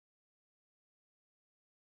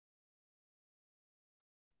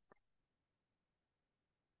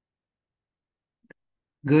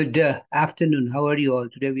Good afternoon. How are you all?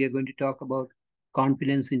 Today we are going to talk about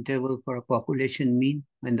confidence interval for a population mean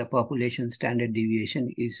when the population standard deviation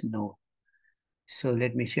is known. So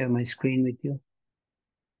let me share my screen with you.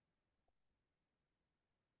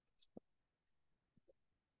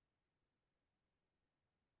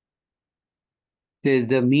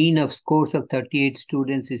 The mean of scores of 38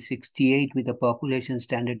 students is 68 with a population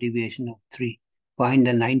standard deviation of 3. Find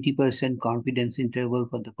the 90% confidence interval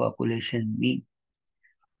for the population mean.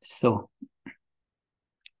 So,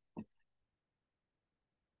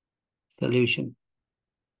 solution.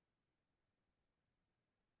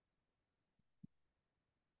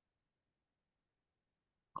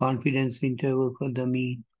 Confidence interval for the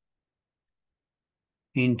mean.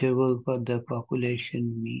 Interval for the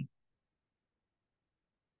population mean.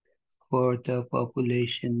 For the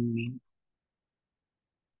population mean.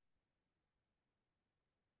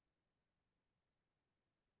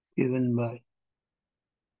 Given by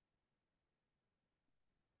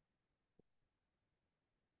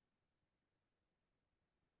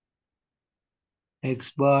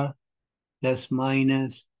x bar plus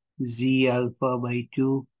minus z alpha by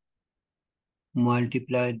 2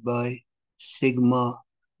 multiplied by sigma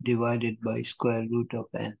divided by square root of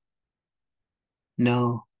n.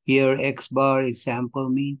 Now, here x bar is sample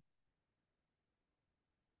mean.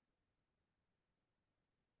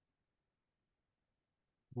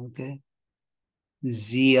 Okay.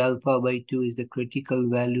 Z alpha by 2 is the critical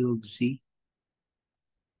value of z.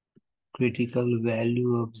 Critical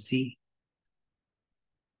value of z.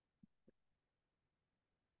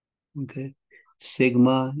 Okay.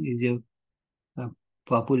 Sigma is your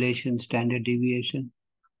population standard deviation.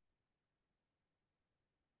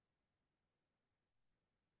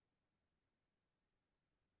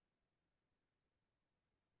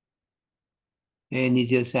 N is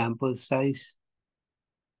your sample size.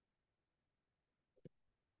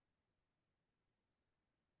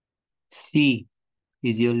 C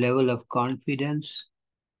is your level of confidence.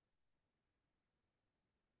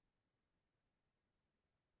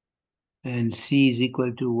 And C is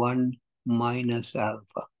equal to 1 minus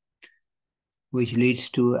alpha, which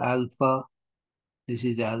leads to alpha. This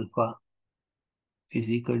is alpha is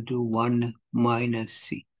equal to 1 minus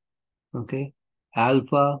C. Okay.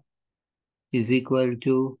 Alpha is equal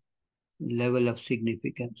to level of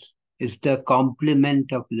significance. It's the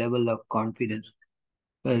complement of level of confidence.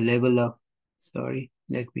 Level of, sorry,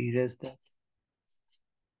 let me erase that.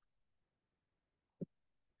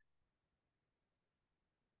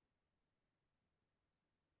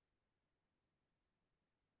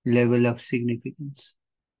 Level of significance.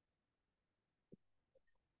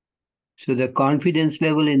 So the confidence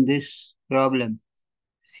level in this problem,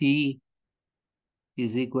 C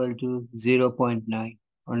is equal to 0.9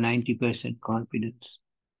 or 90% confidence.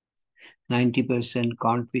 90%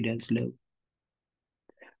 confidence level.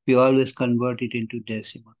 We always convert it into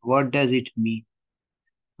decimal. What does it mean?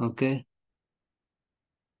 Okay.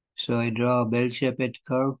 So I draw a bell-shaped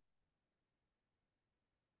curve.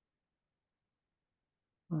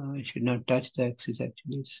 I should not touch the axis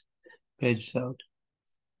actually. It spreads out.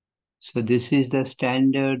 So this is the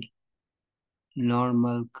standard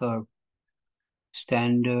normal curve.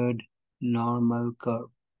 Standard normal curve.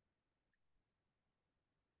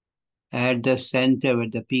 At the center where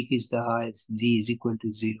the peak is the highest, z is equal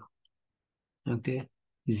to 0. Okay.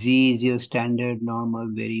 Z is your standard normal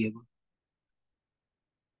variable.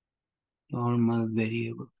 Normal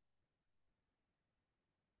variable.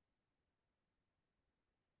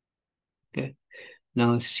 Okay.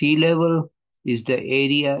 Now sea level is the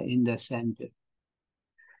area in the center.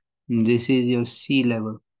 This is your sea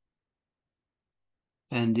level.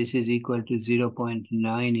 And this is equal to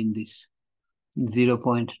 0.9 in this.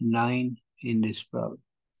 0.9 in this problem.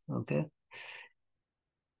 Okay.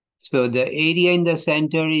 So the area in the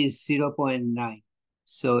center is 0.9.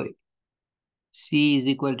 So C is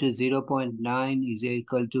equal to 0.9 is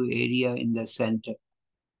equal to area in the center.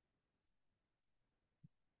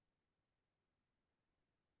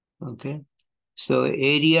 Okay. So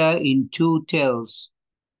area in two tails,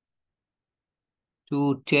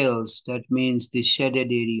 that means the shaded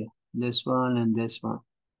area, this one and this one.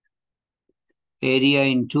 Area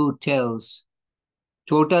in two tails.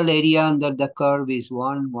 Total area under the curve is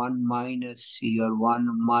 1 minus C, or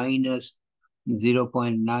 1 minus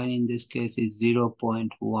 0.9 in this case is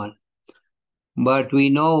 0.1. But we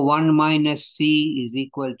know 1 minus C is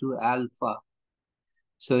equal to alpha.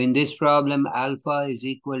 So in this problem, alpha is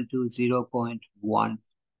equal to 0.1.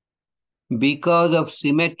 Because of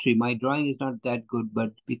symmetry, my drawing is not that good,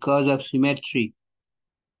 but because of symmetry,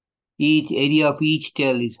 each area of each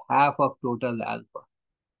tail is half of total alpha.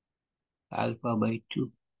 alpha by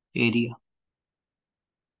 2 area.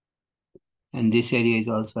 And this area is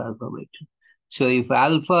also alpha by 2. So if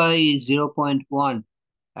alpha is 0.1,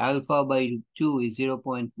 alpha by 2 is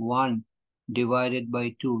 0.1 divided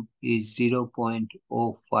by 2 is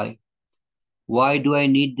 0.05. Why do I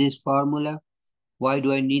need this formula? Why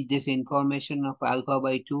do I need this information of alpha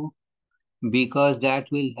by 2? Because that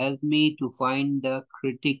will help me to find the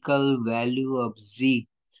critical value of z,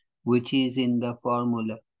 which is in the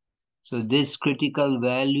formula. So this critical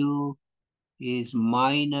value is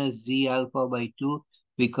minus z alpha by 2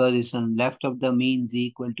 because it's on left of the mean z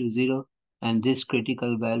equal to 0, and this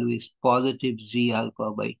critical value is positive z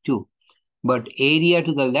alpha by 2. But area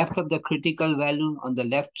to the left of the critical value on the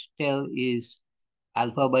left tail is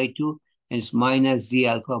alpha by 2, and it's minus z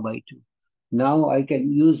alpha by 2. Now I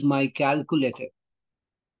can use my calculator.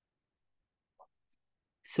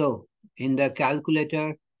 So in the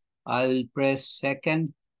calculator, I will press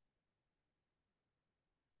second,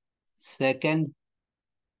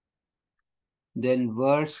 then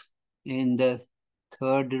verse in the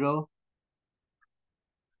third row.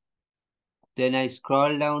 Then I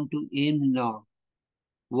scroll down to im norm.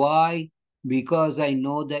 Why? Because I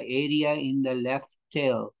know the area in the left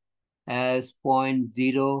tail as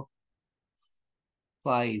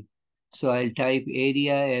 0.05. So I'll type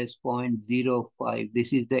area as 0.05.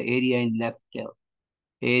 This is the area in left tail.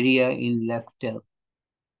 Area in left tail.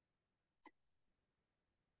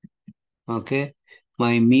 Okay.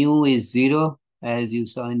 My mu is 0, as you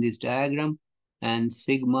saw in this diagram, and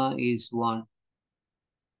sigma is 1.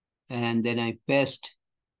 And then I paste.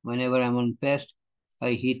 Whenever I'm on paste,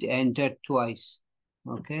 I hit enter twice.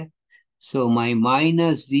 Okay. So my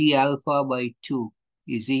minus z alpha by 2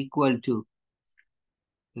 is equal to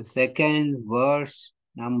the second verse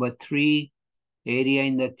number 3. Area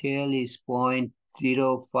in the tail is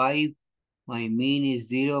 0.05. My mean is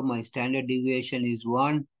 0. My standard deviation is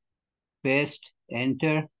 1. Paste,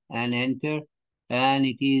 enter, and enter. And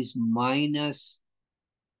it is minus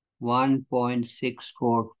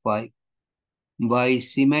 1.645. By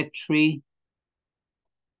symmetry,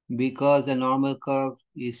 because the normal curve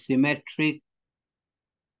is symmetric,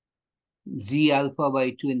 z alpha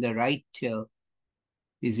by 2 in the right tail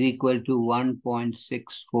is equal to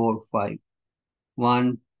 1.645.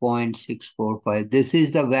 1.645. This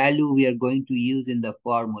is the value we are going to use in the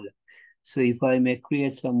formula. So if I may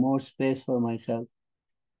create some more space for myself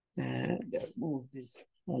and move this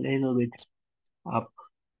a little bit up.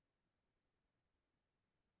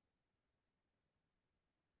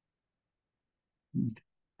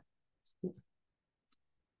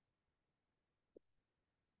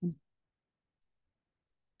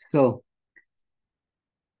 So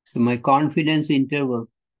my confidence interval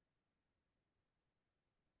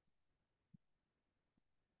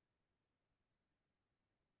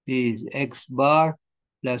is x bar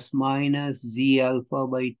plus minus z alpha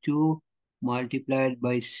by 2 multiplied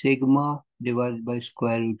by sigma divided by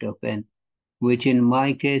square root of n, which in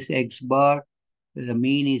my case x bar, the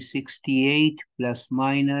mean is 68 plus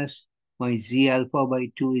minus my z alpha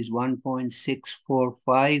by 2 is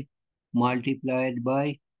 1.645 multiplied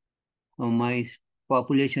by my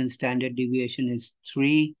population standard deviation is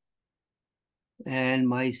 3, and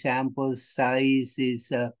my sample size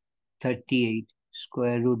is 38.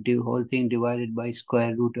 Square root, the whole thing divided by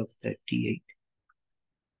square root of 38.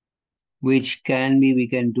 Which can be, we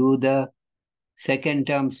can do the second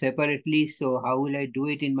term separately. So how will I do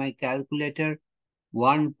it in my calculator?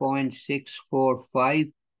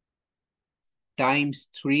 1.645 times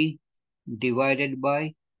 3 divided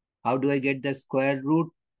by, how do I get the square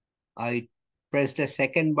root? I press the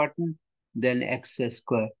second button, then x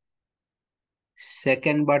square.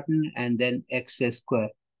 Second button and then x square.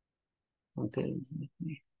 Okay,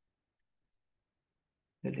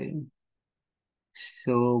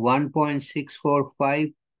 so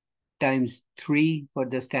 1.645 times 3 for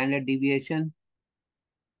the standard deviation.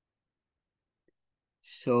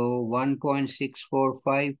 So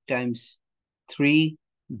 1.645 times 3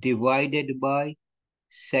 divided by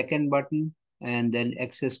second button and then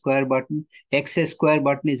x square button. X square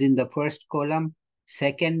button is in the first column.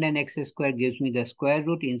 Second and x square gives me the square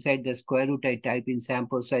root. Inside the square root, I type in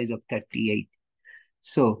sample size of 38.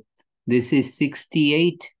 So this is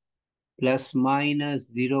 68 plus minus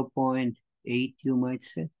 0.8, you might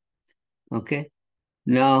say. Okay.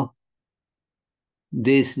 Now,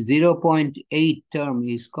 this 0.8 term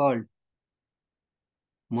is called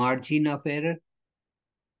margin of error,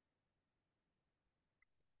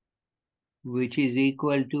 which is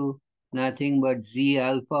equal to nothing but z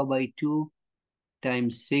alpha by 2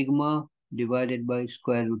 times sigma divided by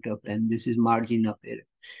square root of n. This is margin of error.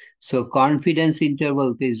 So confidence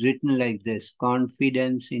interval is written like this.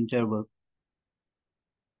 Confidence interval,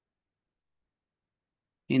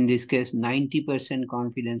 in this case 90%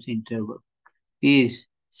 confidence interval, is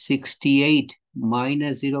 68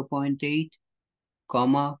 minus 0.8,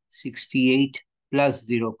 comma 68 plus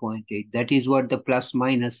 0.8. That is what the plus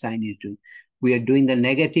minus sign is doing. We are doing the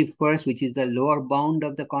negative first, which is the lower bound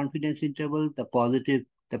of the confidence interval. The positive,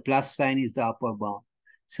 the plus sign is the upper bound.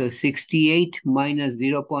 So 68 minus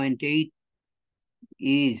 0.8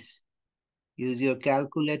 is, use your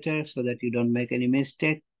calculator so that you don't make any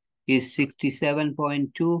mistake, is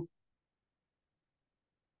 67.2,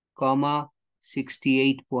 comma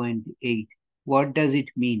 68.8. What does it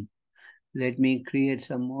mean? Let me create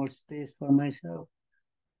some more space for myself.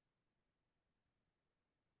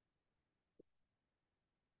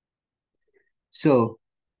 So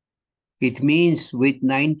it means with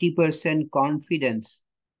 90% confidence,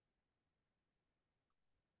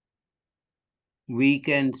 we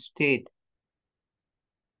can state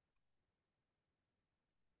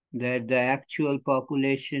that the actual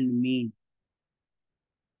population mean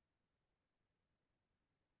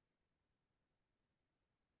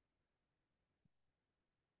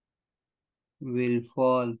will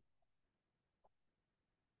fall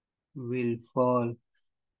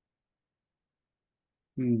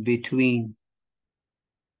between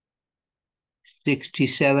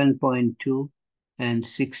 67.2 and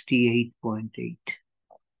 68.8.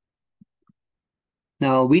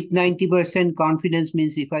 Now, with 90% confidence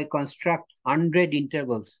means if I construct 100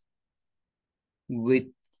 intervals with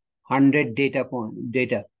 100 data,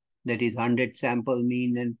 that is 100 sample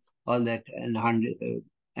mean and all that, and 100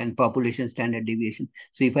 and population standard deviation.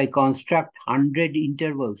 So if I construct 100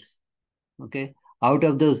 intervals, okay, out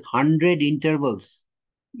of those 100 intervals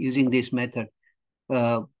using this method,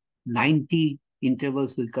 90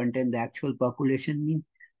 intervals will contain the actual population mean.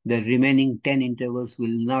 The remaining 10 intervals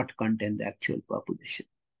will not contain the actual population.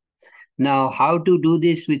 Now, how to do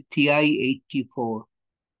this with TI-84?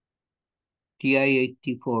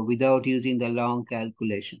 TI-84 without using the long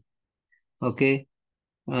calculation. Okay,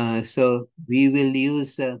 so we will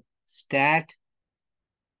use stat.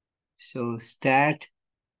 So stat,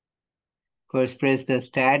 first press the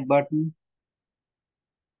stat button,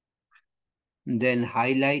 then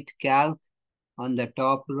highlight calc on the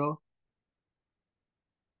top row.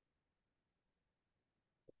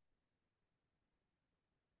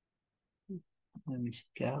 Let me see,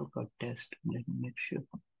 calc or test, let me make sure.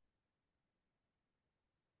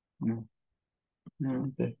 No.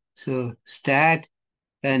 No, okay. So stat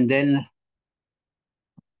and then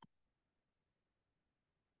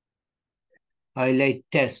highlight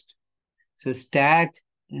test. So stat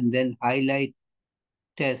and then highlight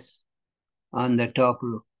test on the top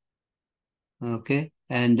row. Okay.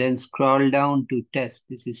 And then scroll down to test.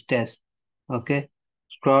 This is test. Okay.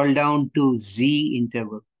 Scroll down to Z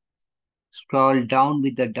interval. Scroll down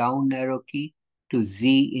with the down arrow key to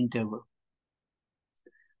Z interval.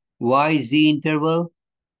 Why Z interval?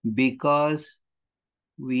 Because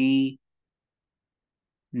we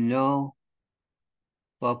know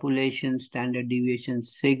population standard deviation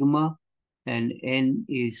sigma and n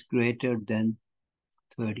is greater than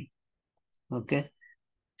 30. Okay.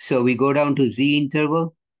 So we go down to Z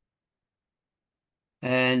interval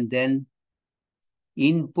and then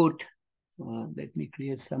input. Let me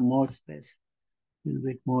create some more space, a little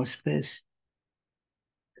bit more space.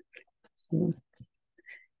 So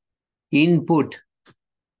input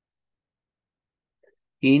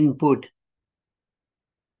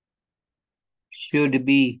should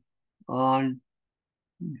be on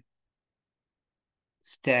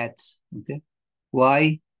stats. Okay.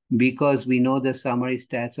 Why? Because we know the summary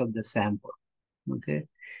stats of the sample. Okay.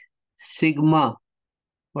 Sigma.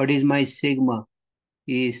 What is my sigma?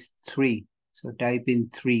 Is 3. So type in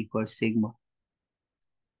 3 for sigma.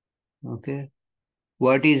 Okay.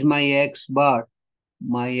 What is my X bar?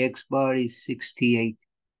 My X bar is 68.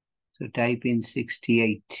 So type in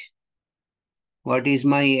 68. What is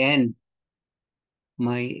my N?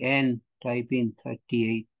 My N, type in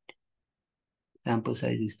 38. Sample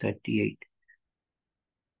size is 38.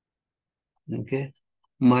 Okay.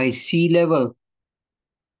 My C level,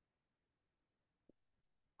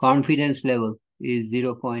 confidence level is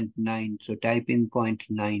 0.9. So type in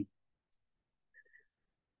 0.9.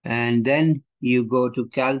 And then you go to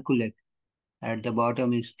calculate. At the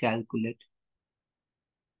bottom is calculate.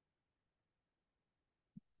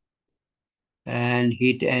 And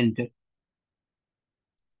hit enter.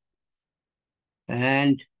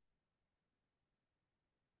 And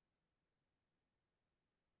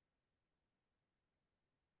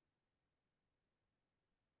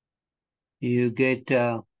you get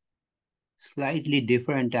a slightly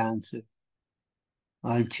different answer.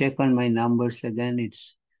 I'll check on my numbers again.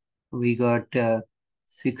 We got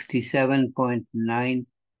 67.9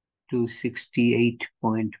 to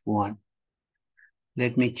 68.1.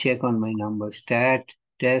 Let me check on my numbers. Stat,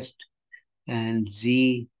 test, and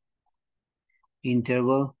Z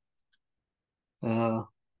interval.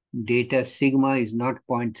 Data sigma is not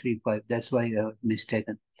 0.35. That's why I was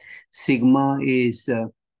mistaken. Sigma is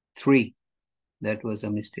 3. That was a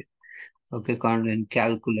mistake. Okay, and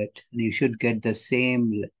calculate. And you should get the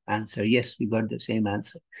same answer. Yes, we got the same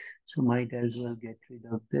answer. So might as well get rid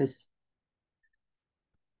of this.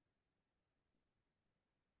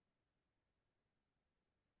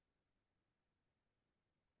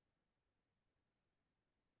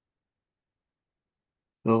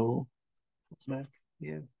 So back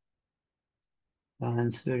here, the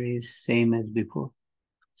answer is same as before.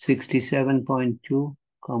 67.2,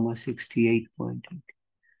 68.8.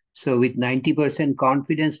 So with 90%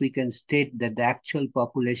 confidence, we can state that the actual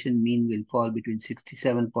population mean will fall between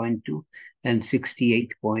 67.2 and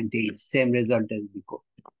 68.8. Same result as before.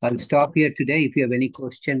 I'll stop here today. If you have any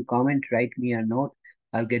question, comment, write me a note.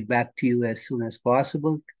 I'll get back to you as soon as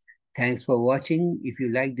possible. Thanks for watching. If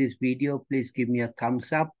you like this video, please give me a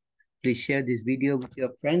thumbs up. Please share this video with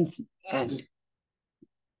your friends. And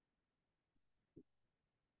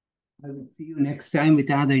I will see you next time with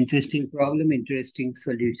another interesting problem, interesting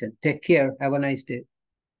solution. Take care. Have a nice day.